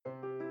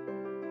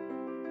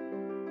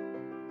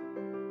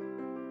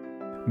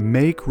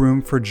Make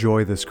room for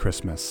joy this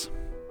Christmas.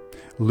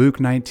 Luke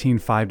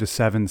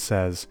 19:5-7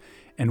 says,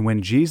 "And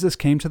when Jesus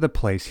came to the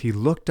place, he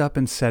looked up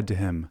and said to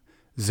him,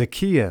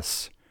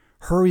 'Zacchaeus,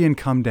 hurry and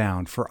come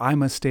down, for I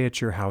must stay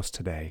at your house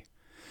today.'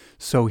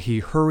 So he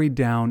hurried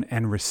down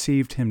and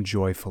received him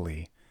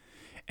joyfully.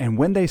 And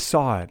when they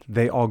saw it,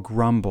 they all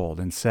grumbled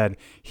and said,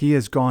 'He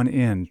has gone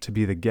in to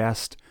be the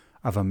guest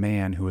of a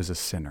man who is a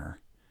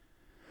sinner.'"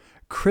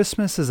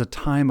 Christmas is a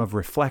time of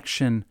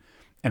reflection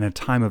and a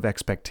time of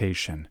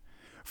expectation.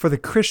 For the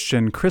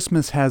Christian,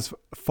 Christmas has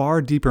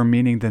far deeper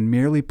meaning than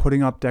merely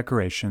putting up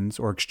decorations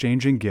or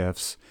exchanging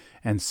gifts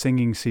and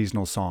singing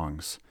seasonal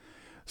songs.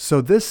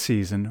 So this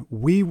season,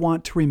 we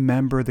want to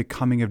remember the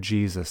coming of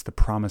Jesus, the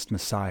promised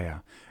Messiah,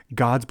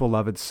 God's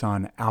beloved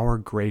Son, our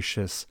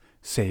gracious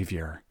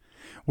Savior.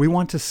 We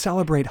want to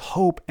celebrate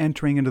hope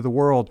entering into the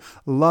world,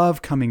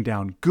 love coming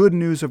down, good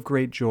news of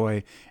great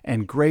joy,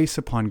 and grace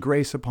upon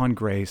grace upon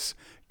grace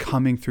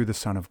coming through the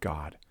Son of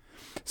God.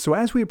 So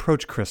as we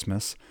approach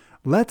Christmas,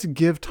 let's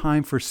give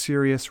time for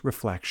serious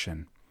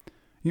reflection.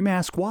 You may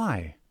ask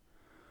why?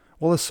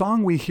 Well, a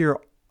song we hear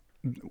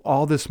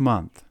all this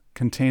month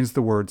contains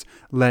the words,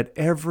 "Let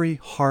every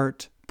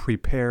heart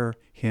prepare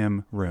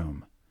him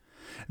room."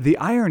 The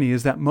irony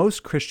is that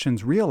most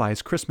Christians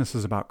realize Christmas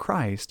is about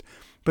Christ,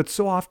 but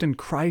so often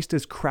Christ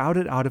is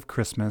crowded out of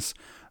Christmas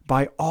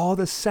by all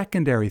the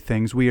secondary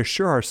things we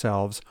assure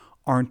ourselves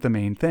aren't the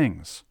main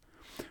things.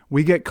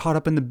 We get caught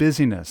up in the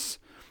busyness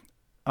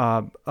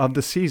of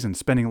the season,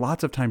 spending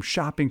lots of time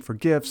shopping for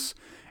gifts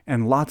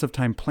and lots of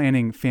time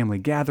planning family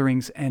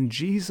gatherings, and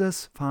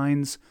Jesus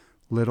finds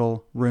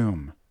little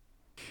room.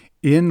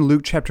 In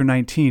Luke chapter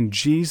 19,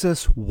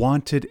 Jesus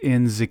wanted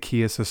in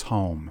Zacchaeus'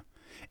 home,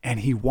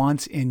 and he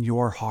wants in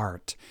your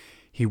heart.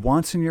 He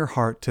wants in your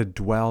heart to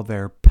dwell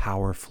there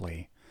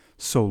powerfully.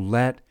 So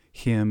let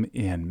him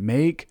in.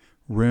 Make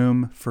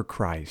room for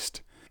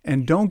Christ.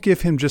 And don't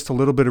give him just a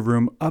little bit of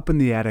room up in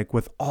the attic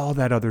with all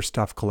that other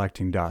stuff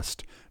collecting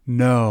dust.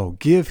 No,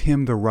 give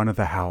him the run of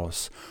the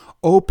house.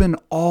 Open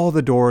all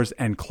the doors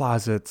and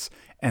closets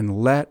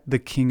and let the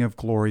King of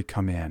Glory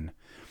come in.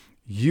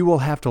 You will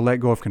have to let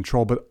go of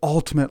control, but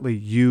ultimately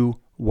you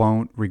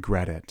won't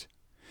regret it.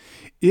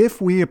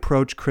 If we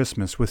approach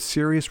Christmas with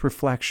serious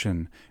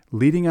reflection,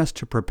 leading us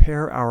to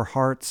prepare our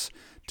hearts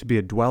to be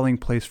a dwelling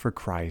place for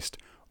Christ,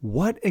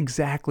 what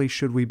exactly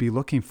should we be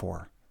looking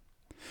for?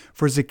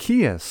 For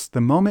Zacchaeus,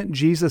 the moment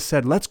Jesus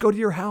said, "Let's go to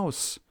your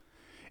house,"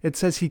 it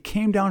says he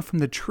came down from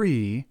the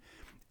tree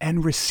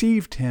and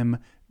received him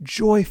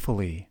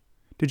joyfully.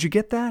 Did you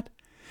get that?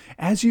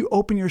 As you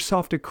open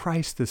yourself to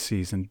Christ this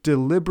season,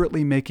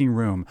 deliberately making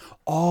room,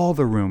 all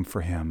the room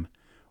for him,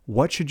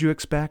 what should you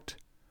expect?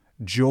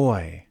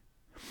 Joy.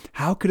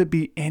 How could it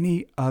be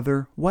any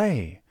other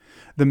way?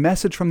 The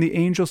message from the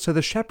angels to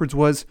the shepherds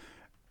was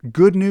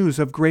good news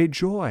of great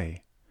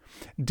joy.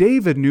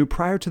 David knew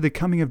prior to the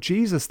coming of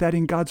Jesus that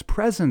in God's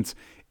presence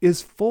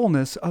is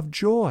fullness of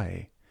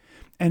joy.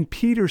 And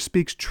Peter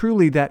speaks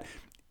truly that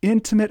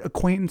intimate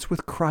acquaintance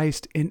with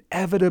Christ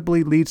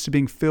inevitably leads to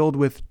being filled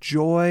with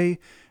joy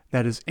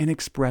that is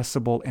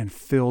inexpressible and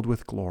filled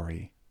with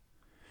glory.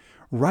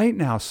 Right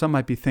now, some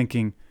might be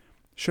thinking,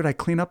 should I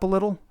clean up a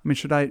little? I mean,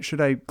 should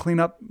I clean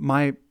up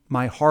my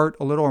heart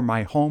a little or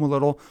my home a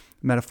little,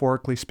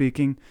 metaphorically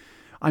speaking?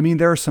 I mean,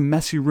 there are some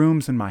messy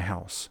rooms in my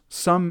house.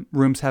 Some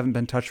rooms haven't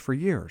been touched for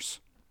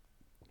years.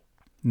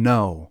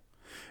 No,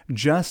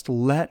 just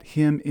let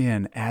him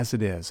in as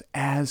it is,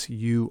 as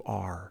you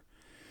are.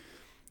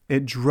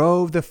 It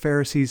drove the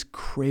Pharisees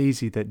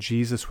crazy that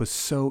Jesus was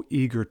so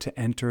eager to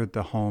enter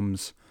the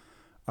homes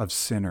of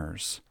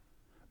sinners.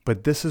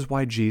 But this is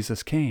why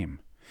Jesus came.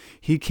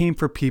 He came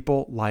for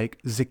people like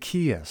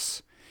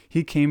Zacchaeus.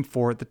 He came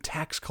for the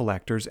tax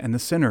collectors and the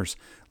sinners.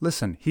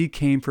 Listen, he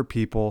came for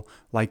people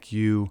like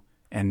you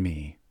and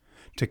me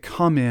to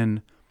come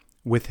in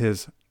with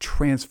his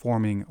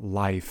transforming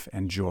life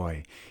and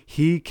joy.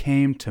 He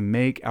came to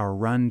make our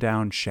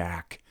rundown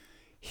shack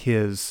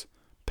his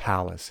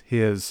palace,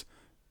 his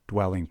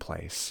dwelling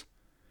place.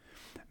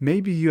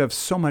 Maybe you have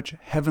so much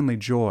heavenly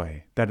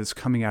joy that it's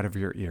coming out of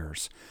your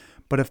ears.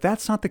 But if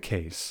that's not the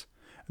case,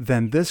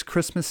 then this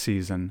Christmas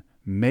season,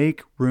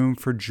 make room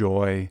for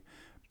joy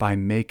by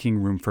making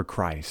room for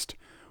Christ.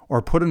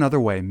 Or put another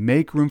way,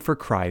 make room for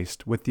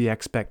Christ with the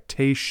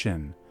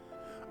expectation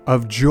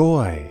of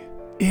joy,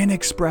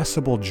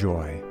 inexpressible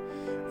joy,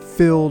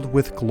 filled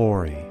with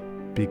glory,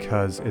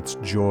 because it's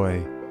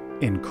joy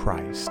in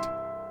Christ.